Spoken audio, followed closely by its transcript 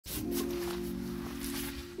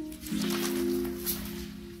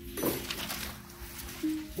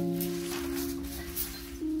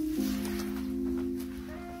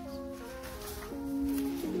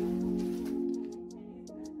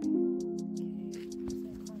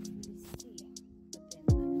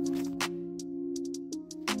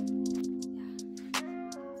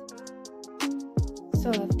So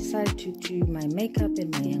I've decided to do my makeup in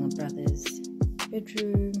my younger brother's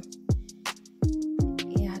bedroom.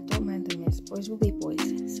 Yeah, I don't mind the mess. Boys will be boys.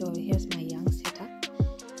 So here's my young setup.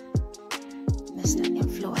 Mr.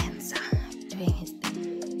 Influencer doing his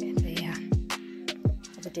thing. And yeah,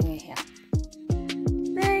 everything here.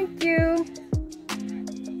 Thank you.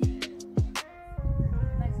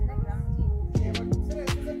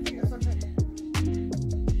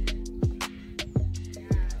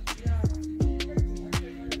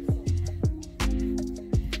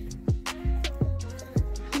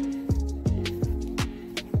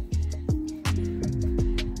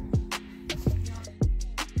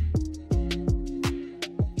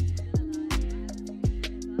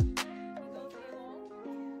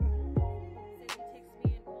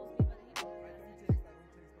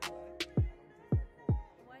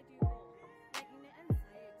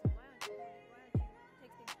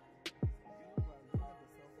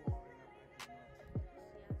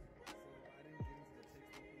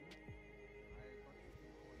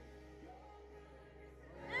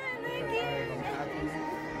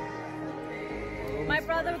 My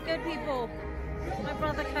brother, good people. My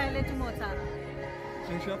brother, Khayalethu and Masiko.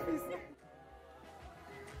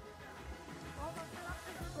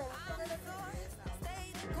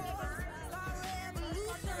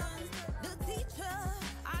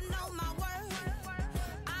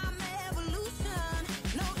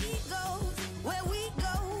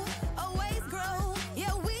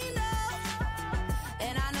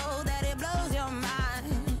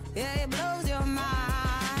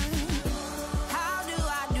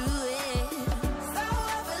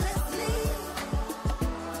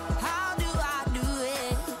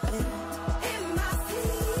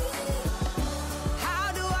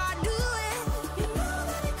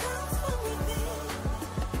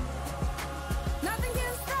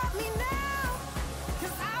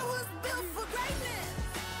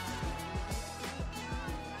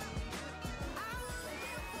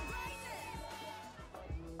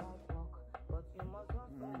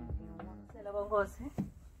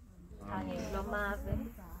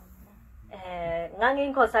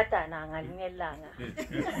 Ngangingikhosadana ngalinye ilanga.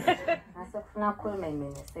 Asafuna khuluma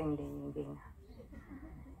mina sengileni inkinga.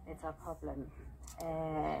 It's a problem.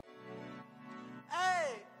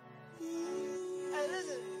 Hey,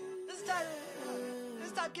 listen. This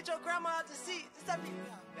time get your grandma out the seat. This time, you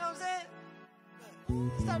know what I'm saying?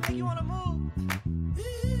 This time make you wanna move.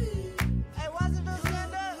 Hey, Watsonville,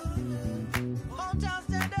 stand up. Hometown,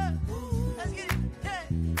 stand up. Let's get it. Yeah,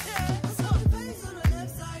 yeah. Let's go. Face on the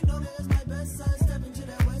left side, know that it's my best side. Step into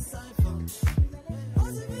that west side funk.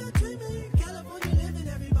 Watsonville, dreaming, California living.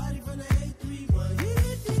 Everybody from the 831.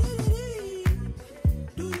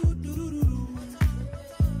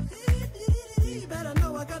 Better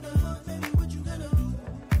know I got the funk, baby. What you gonna do?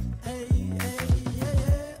 Hey,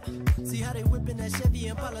 yeah. See how they whipping that Chevy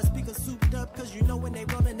Impala speaker souped up. Cause you know when they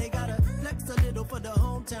rollin', they gotta flex a little for the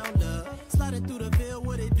hometown love. Sliding through the Ville,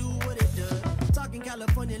 what they do, what it does. Talking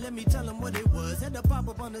California, let me tell them what it was. Had to pop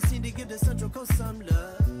up on the scene to give the Central Coast some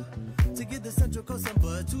love. To give the Central Coast some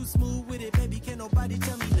bud. Too smooth with it, baby, can't nobody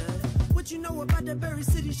tell me nothing. What you know about the Berry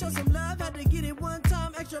City? Show some love, had to get it one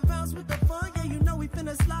time. Extra bounce with the fun, yeah, you know we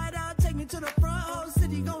finna slide out. Take me to the front, whole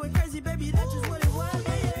city going crazy, baby, that's just what it was.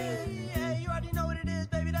 Yeah, you already know what it is,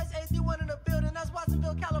 baby, that's AC1 in the building. That's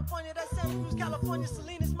Watsonville, California, that's Santa Cruz, California,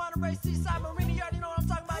 Salinas, Monterey, Seaside, Marina, you already know what I'm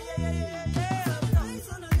talking about, yeah. Face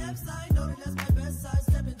on the left side, know that that's my best side.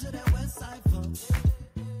 Step into that west side funk.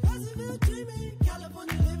 Watsonville dreaming,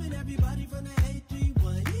 California living, everybody from the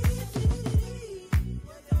 831.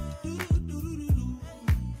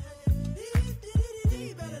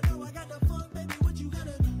 Better know I got the funk, baby, what you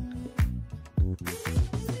gonna do?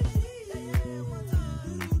 One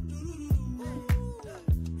time.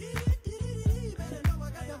 Better know I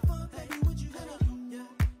got the funk, baby, what you gonna do?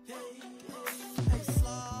 Hey,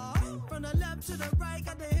 slow. From the left to the right,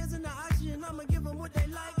 got their hands in the oxygen, I'ma give them what they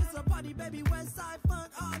like. It's a party, baby, west side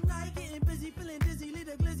funk all night. Getting busy, feeling dizzy, lead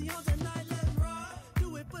a glizzy on tonight, let's roll.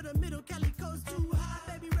 Do it for the middle, Cali coast too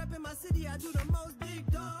high. Baby, reppin' my city, I do the most big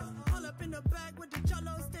dog. All up in the back with the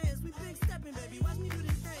cholo stance. We big steppin', baby, watch me do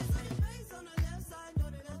this dance. Face on the left side, know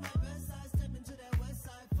that that's my best side. Step into that west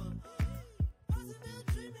side funk. Watsonville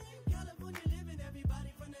dreaming, California living,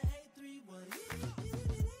 everybody from the 831.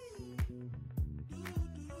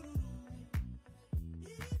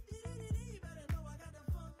 Better know I got the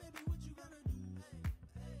funk, baby, what you gonna do?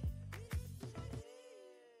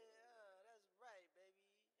 That's right, baby.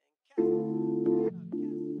 And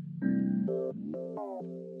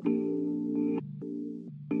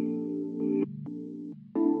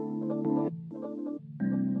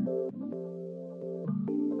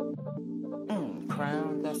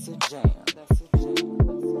That's a jam. That's a jam.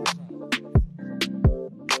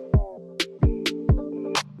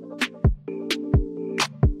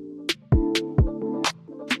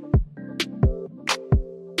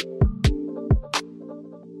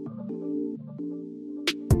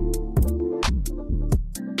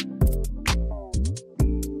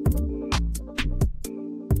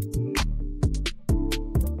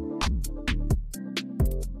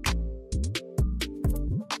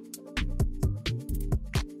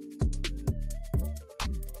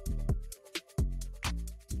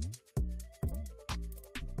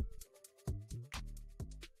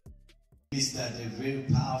 That a very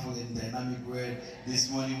powerful and dynamic word this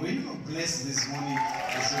morning. We're not blessed this morning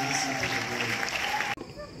as we listen to the word.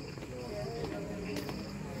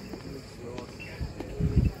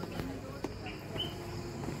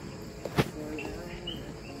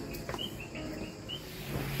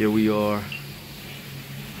 Here we are.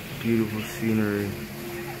 Beautiful scenery.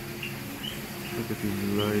 Look at these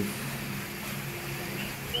lights.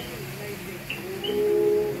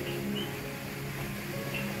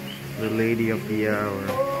 The lady of the hour.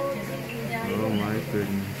 Oh my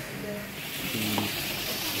goodness.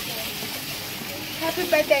 Happy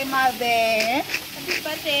birthday, mother. Happy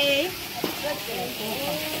birthday.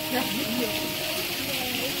 Happy birthday.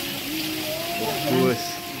 Louis.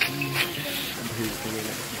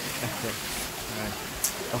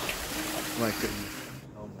 Oh my goodness.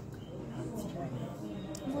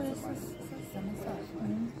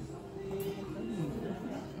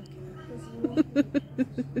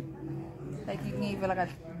 Like you can even like a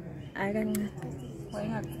I don't know. why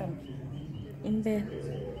not come? In bed.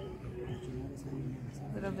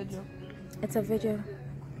 Is it a video? It's a video.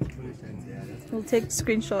 We'll take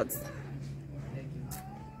screenshots.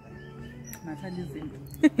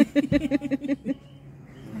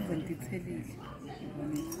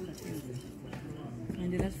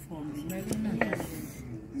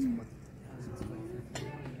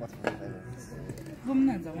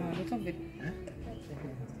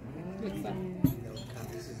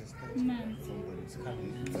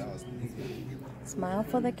 Smile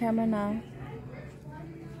for the camera now.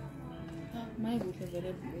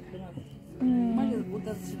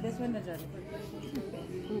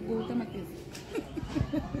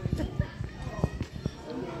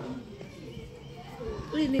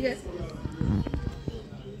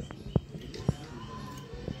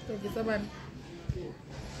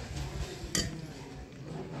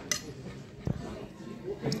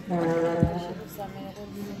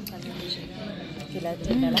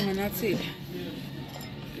 That's it.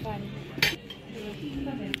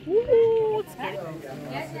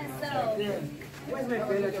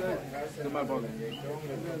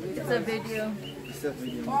 It's a video. It's a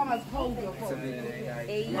video. Almost hold your It's a phone. video. Yeah,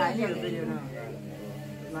 Yeah, I need a video now.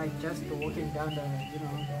 Like just walking down the, you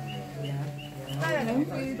know. Yeah. I don't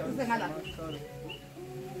know.